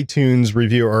iTunes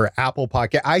review or Apple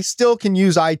Podcast. I still can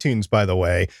use iTunes, by the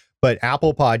way, but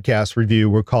Apple Podcast review,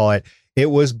 we'll call it. It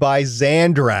was by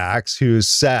Zandrax, who's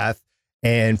Seth,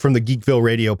 and from the Geekville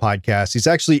Radio podcast. He's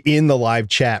actually in the live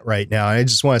chat right now. And I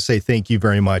just want to say thank you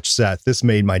very much, Seth. This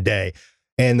made my day.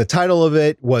 And the title of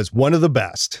it was One of the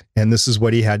Best. And this is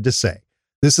what he had to say.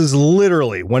 This is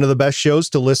literally one of the best shows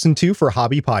to listen to for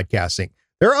hobby podcasting.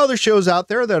 There are other shows out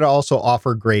there that also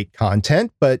offer great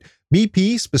content, but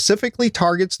BP specifically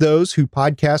targets those who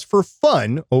podcast for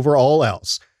fun over all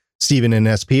else. Stephen and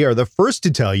SP are the first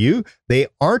to tell you they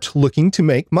aren't looking to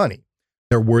make money.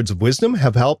 Their words of wisdom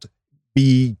have helped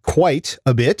be quite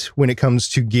a bit when it comes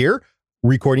to gear,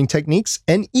 recording techniques,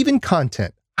 and even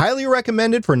content. Highly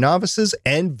recommended for novices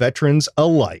and veterans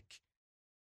alike.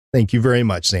 Thank you very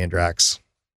much, Zandrax.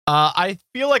 I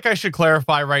feel like I should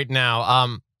clarify right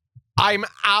now. I'm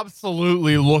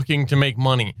absolutely looking to make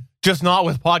money, just not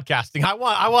with podcasting. I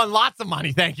want lots of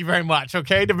money. Thank you very much.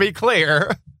 Okay, to be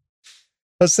clear.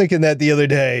 I was thinking that the other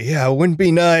day. Yeah, it wouldn't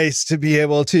be nice to be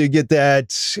able to get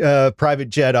that private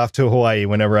jet off to Hawaii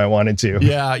whenever I wanted to.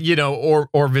 Yeah,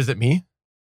 or visit me.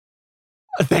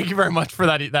 Thank you very much for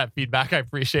that feedback. I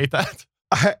appreciate that.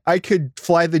 I could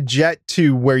fly the jet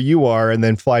to where you are and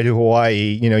then fly to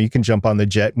Hawaii. You can jump on the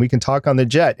jet and we can talk on the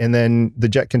jet, and then the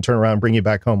jet can turn around and bring you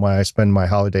back home while I spend my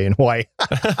holiday in Hawaii.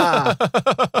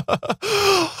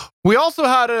 We also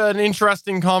had an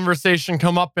interesting conversation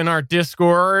come up in our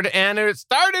Discord, and it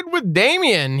started with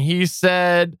Damien. He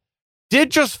said,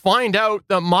 did just find out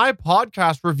that my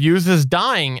podcast reviews is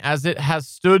dying as it has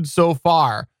stood so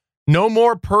far. No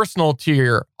more personal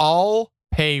tier, all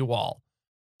paywall.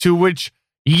 To which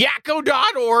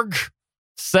Yakko.org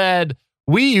said,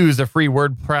 we use a free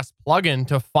WordPress plugin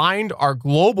to find our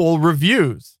global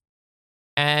reviews.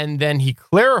 And then he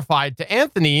clarified to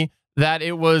Anthony that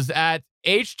it was at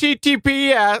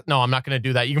HTTPS. No, I'm not going to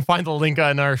do that. You can find the link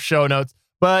in our show notes.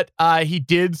 But he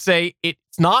did say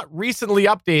it's not recently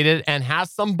updated and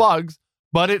has some bugs,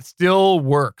 but it still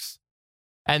works.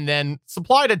 And then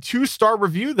supplied a 2-star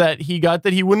review that he got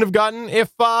that he wouldn't have gotten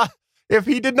if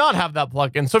he did not have that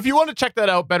plugin. So if you want to check that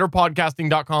out,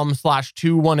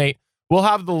 betterpodcasting.com/218. We'll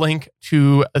have the link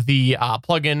to the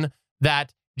plugin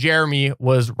that Jeremy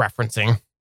was referencing.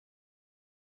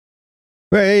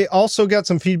 We also got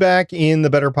some feedback in the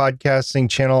Better Podcasting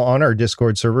channel on our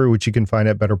Discord server, which you can find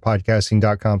at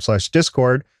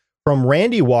betterpodcasting.com/Discord. From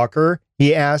Randy Walker,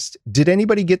 he asked, did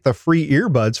anybody get the free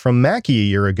earbuds from Mackie a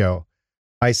year ago?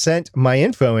 I sent my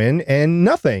info in and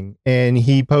nothing. And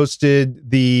he posted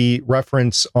the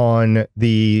reference on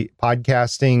the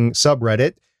podcasting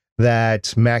subreddit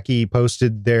that Mackie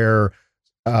posted their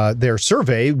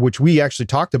survey, which we actually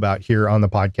talked about here on the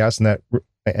podcast. And that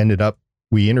ended up,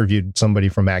 we interviewed somebody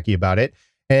from Mackie about it.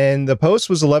 And the post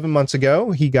was 11 months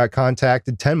ago. He got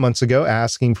contacted 10 months ago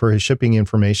asking for his shipping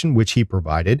information, which he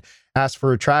provided, asked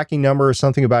for a tracking number or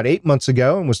something about 8 months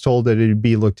ago and was told that it would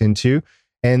be looked into.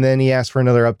 And then he asked for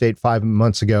another update 5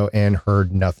 months ago and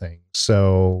heard nothing.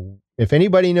 So if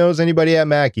anybody knows anybody at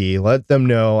Mackie, let them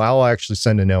know. I'll actually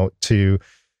send a note to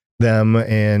them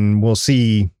and we'll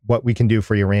see what we can do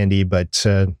for you, Randy. But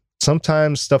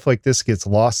sometimes stuff like this gets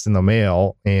lost in the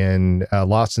mail and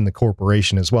lost in the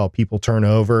corporation as well. People turn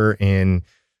over and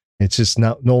it's just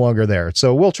no longer there.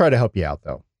 So we'll try to help you out,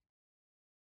 though.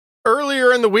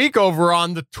 Earlier in the week over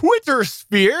on the Twitter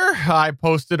sphere, I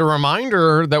posted a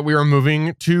reminder that we were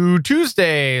moving to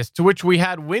Tuesdays, to which we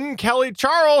had Win Kelly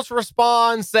Charles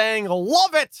respond saying,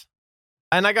 love it.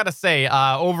 And I got to say,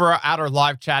 over at our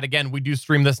live chat, again, we do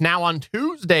stream this now on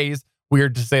Tuesdays.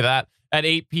 Weird to say that, at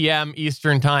 8 p.m.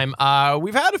 Eastern time.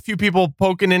 We've had a few people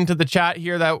poking into the chat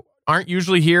here that aren't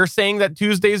usually here saying that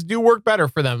Tuesdays do work better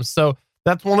for them. So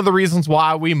that's one of the reasons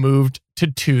why we moved to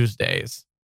Tuesdays.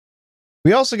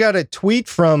 We also got a tweet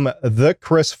from the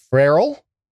Chris Farrell.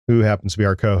 who happens to be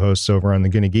our co-hosts over on the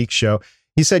Gonna Geek Show.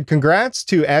 He said, congrats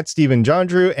to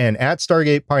 @StephenJohndrew and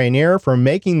 @Stargate Pioneer for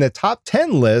making the top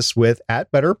 10 list with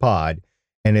 @BetterPod.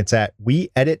 And it's at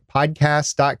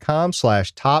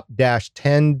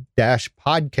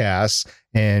weeditpodcast.com/top-10-podcasts.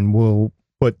 And we'll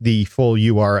put the full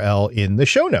URL in the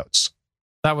show notes.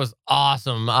 That was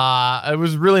awesome. It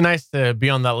was really nice to be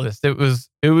on that list. It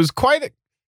was quite,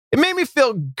 it made me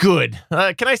feel good.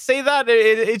 Can I say that?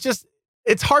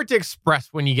 It's hard to express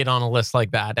when you get on a list like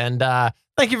that. And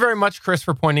thank you very much, Chris,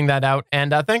 for pointing that out.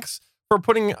 And thanks for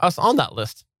putting us on that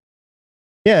list.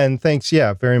 Yeah, and thanks,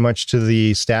 very much to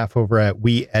the staff over at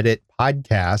We Edit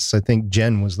Podcasts. I think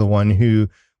Jen was the one who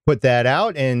put that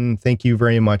out, and thank you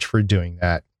very much for doing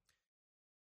that.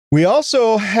 We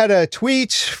also had a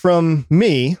tweet from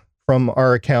me, from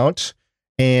our account,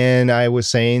 and I was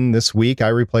saying this week I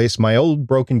replaced my old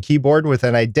broken keyboard with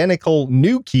an identical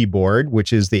new keyboard,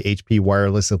 which is the HP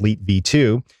Wireless Elite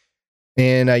V2,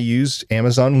 and I used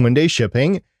Amazon one-day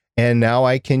shipping. And now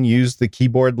I can use the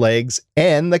keyboard legs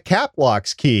and the cap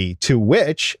locks key, to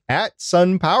which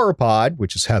 @SunPowerPod,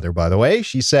 which is Heather, by the way,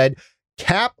 she said,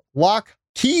 cap lock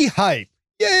key hype.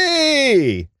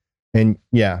 Yay! And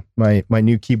yeah, my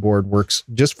new keyboard works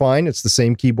just fine. It's the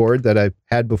same keyboard that I've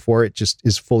had before. It just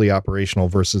is fully operational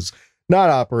versus not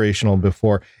operational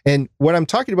before. And what I'm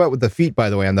talking about with the feet, by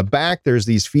the way, on the back, there's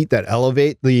these feet that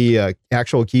elevate the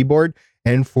actual keyboard.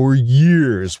 And for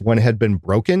years, one had been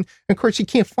broken. And of course, you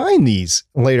can't find these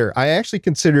later. I actually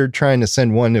considered trying to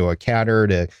send one to a catter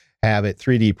to have it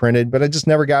 3D printed, but I just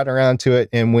never got around to it.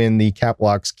 And when the cap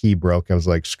locks key broke, I was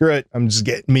like, screw it. I'm just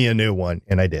getting me a new one.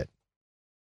 And I did.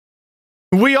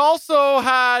 We also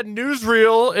had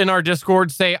Newsreel in our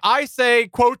Discord say, I say,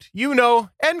 quote,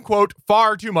 end quote,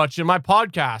 far too much in my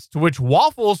podcast, to which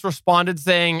Waffles responded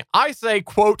saying, I say,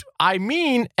 quote, I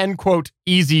mean, end quote,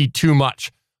 easy too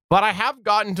much. But I have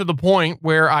gotten to the point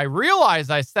where I realize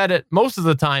I said it most of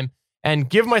the time and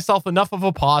give myself enough of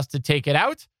a pause to take it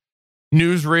out.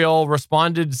 Newsreel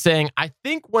responded saying, I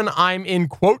think when I'm in,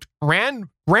 quote,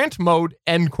 rant mode,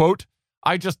 end quote,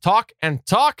 I just talk and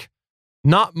talk.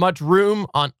 Not much room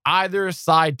on either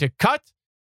side to cut.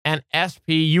 And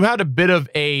SP, you had a bit of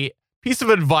a piece of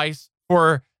advice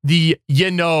for the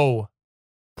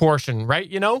portion, right?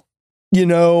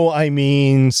 I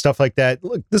mean, stuff like that.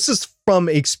 Look, this is from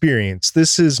experience.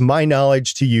 This is my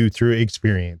knowledge to you through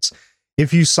experience.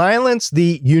 If you silence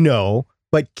the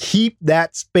but keep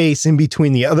that space in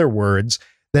between the other words,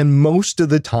 then most of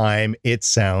the time it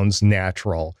sounds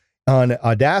natural. On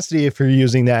Audacity, if you're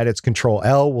using that, it's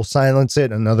Control-L will silence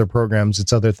it. On other programs,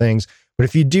 it's other things. But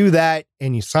if you do that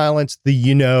and you silence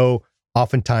the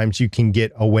oftentimes you can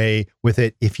get away with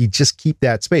it if you just keep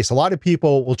that space. A lot of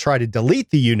people will try to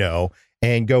delete the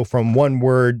and go from one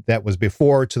word that was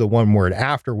before to the one word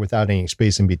after without any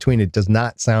space in between. It does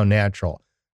not sound natural.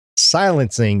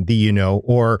 Silencing the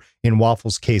or in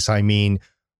Waffle's case, I mean,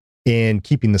 in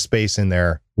keeping the space in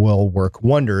there will work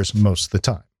wonders most of the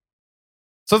time.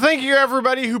 So thank you,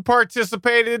 everybody who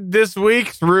participated this week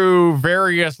through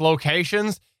various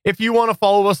locations. If you want to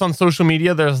follow us on social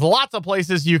media, there's lots of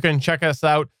places you can check us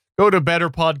out. Go to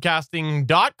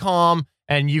betterpodcasting.com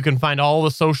and you can find all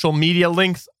the social media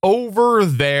links over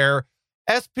there.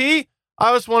 SP,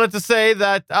 I just wanted to say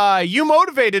that you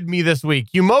motivated me this week.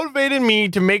 You motivated me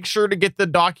to make sure to get the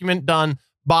document done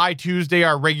by Tuesday,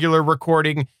 our regular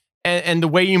recording. And the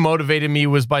way you motivated me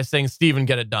was by saying, Steven,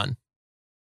 get it done.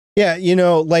 Yeah,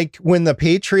 like when the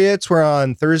Patriots were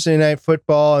on Thursday Night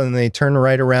Football and they turn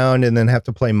right around and then have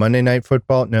to play Monday Night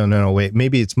Football. No, wait.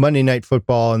 Maybe it's Monday Night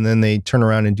Football and then they turn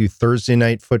around and do Thursday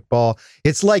Night Football.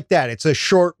 It's like that. It's a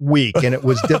short week and it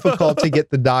was difficult to get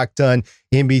the doc done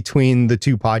in between the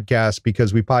two podcasts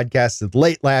because we podcasted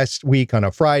late last week on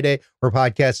a Friday. We're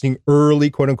podcasting early,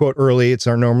 quote unquote, early. It's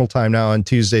our normal time now on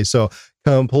Tuesday. So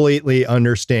completely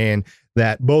understand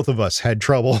that both of us had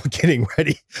trouble getting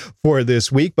ready for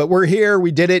this week, but we're here, we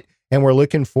did it, and we're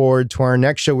looking forward to our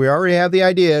next show. We already have the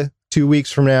idea 2 weeks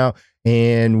from now,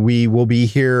 and we will be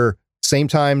here same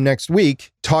time next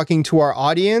week, talking to our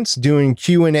audience, doing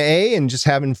Q&A and just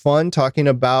having fun, talking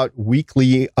about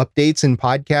weekly updates in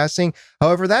podcasting.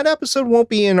 However, that episode won't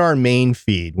be in our main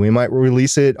feed. We might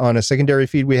release it on a secondary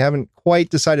feed. We haven't quite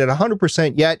decided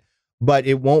 100% yet, but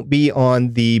it won't be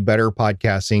on the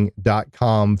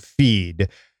betterpodcasting.com feed.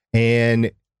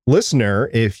 And listener,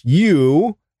 if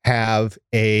you have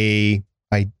a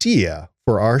idea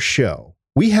for our show,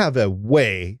 we have a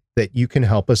way that you can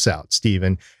help us out,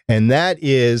 Steven. And that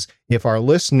is if our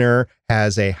listener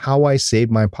has a How I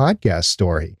Saved My Podcast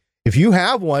story. If you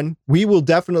have one, we will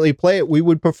definitely play it. We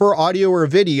would prefer audio or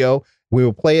video. We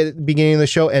will play it at the beginning of the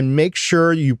show, and make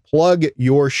sure you plug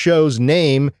your show's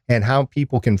name and how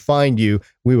people can find you.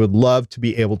 We would love to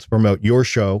be able to promote your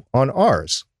show on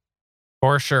ours.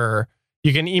 For sure.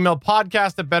 You can email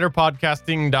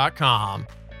podcast@betterpodcasting.com.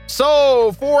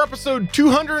 So for episode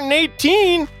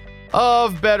 218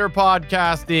 of Better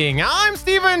Podcasting, I'm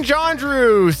Stephen John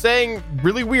Drew, saying,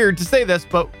 really weird to say this,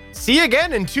 but see you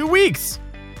again in 2 weeks.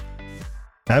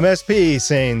 MSP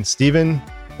saying, Stephen,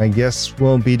 I guess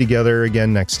we'll be together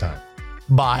again next time.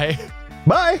 Bye.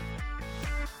 Bye.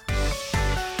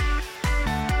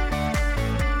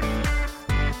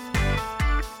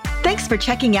 Thanks for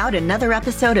checking out another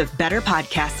episode of Better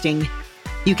Podcasting.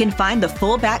 You can find the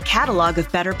full back catalog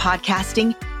of Better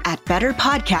Podcasting at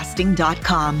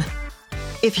betterpodcasting.com.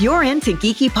 If you're into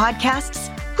geeky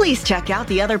podcasts, please check out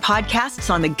the other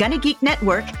podcasts on the Gonna Geek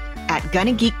Network at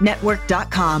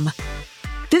GonnaGeekNetwork.com.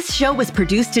 This show was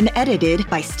produced and edited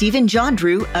by Stephen John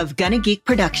Drew of Gonna Geek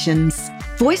Productions.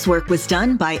 Voice work was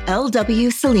done by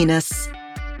L.W. Salinas.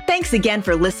 Thanks again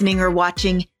for listening or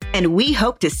watching, and we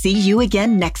hope to see you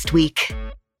again next week.